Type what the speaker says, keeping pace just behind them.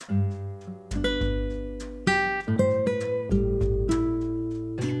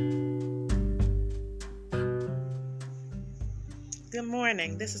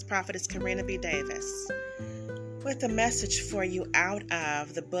morning. This is Prophetess Karina B. Davis with a message for you out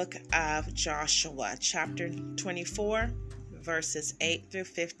of the book of Joshua, chapter 24, verses 8 through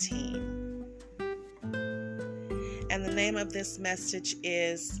 15. And the name of this message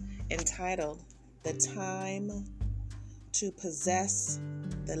is entitled, "The Time to Possess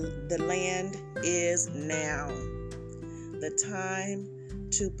the Land is Now." The time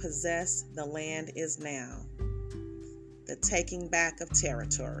to possess the land is now. The taking back of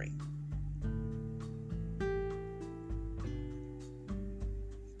territory.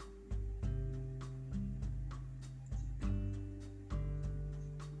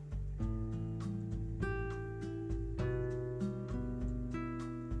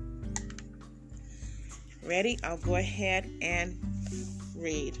 Ready? I'll go ahead and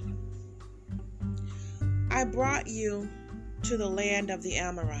read. I brought you to the land of the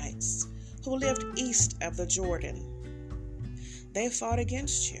Amorites, who lived east of the Jordan. They fought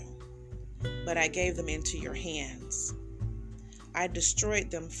against you, but I gave them into your hands. I destroyed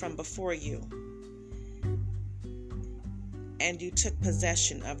them from before you, and you took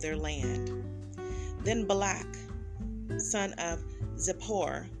possession of their land. Then Balak, son of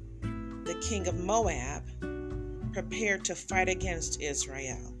Zippor, the king of Moab, prepared to fight against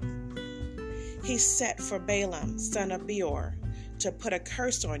Israel. He sent for Balaam, son of Beor, to put a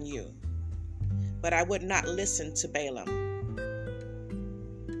curse on you, but I would not listen to Balaam.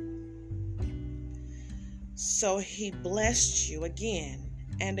 So he blessed you again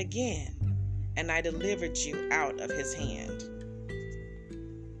and again, and I delivered you out of his hand.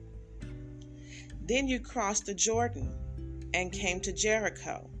 Then you crossed the Jordan and came to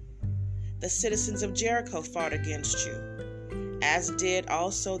Jericho. The citizens of Jericho fought against you, as did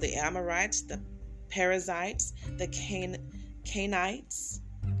also the Amorites, the Perizzites, the Canaanites,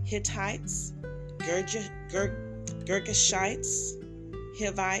 Hittites, Girgashites,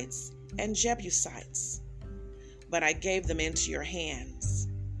 Hivites, and Jebusites. But I gave them into your hands.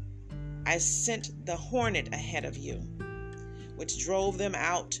 I sent the hornet ahead of you, which drove them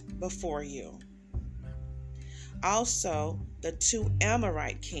out before you. Also, the 2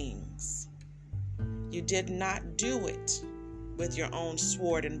 Amorite kings. You did not do it with your own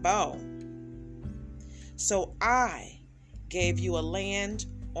sword and bow. So I gave you a land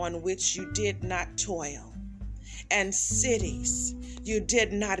on which you did not toil, and cities you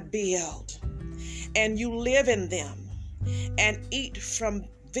did not build, and you live in them, and eat from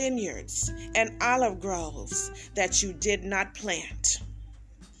vineyards and olive groves that you did not plant.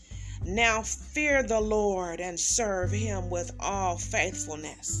 Now fear the Lord and serve him with all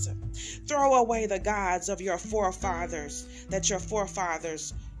faithfulness. Throw away the gods of your forefathers that your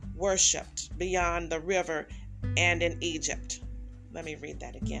forefathers worshipped beyond the river and in Egypt. Let me read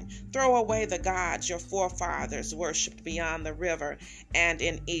that again. Throw away the gods your forefathers worshipped beyond the river and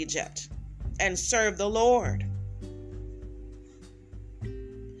in Egypt, and serve the Lord.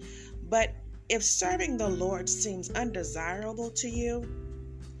 But if serving the Lord seems undesirable to you,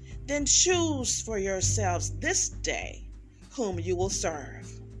 then choose for yourselves this day whom you will serve,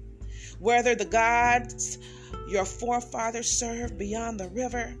 whether the gods your forefathers served beyond the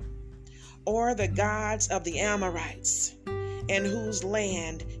river, or the gods of the Amorites, in whose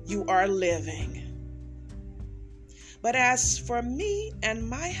land you are living. But as for me and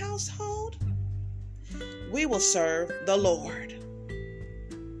my household, we will serve the Lord.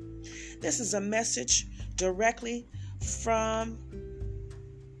 This is a message directly from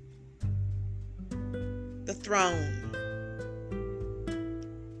the throne,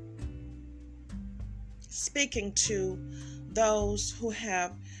 speaking to those who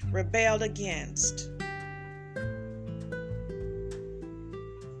have rebelled against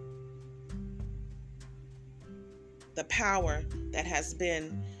the power that has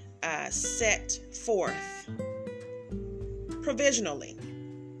been set forth provisionally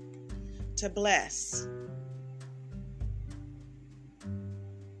to bless.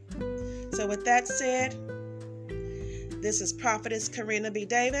 So with that said, this is Prophetess Karina B.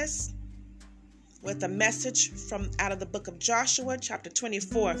 Davis with a message from out of the book of Joshua, chapter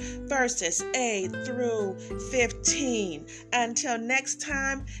 24, verses 8 through 15. Until next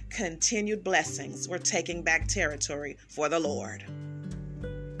time, continued blessings. We're taking back territory for the Lord.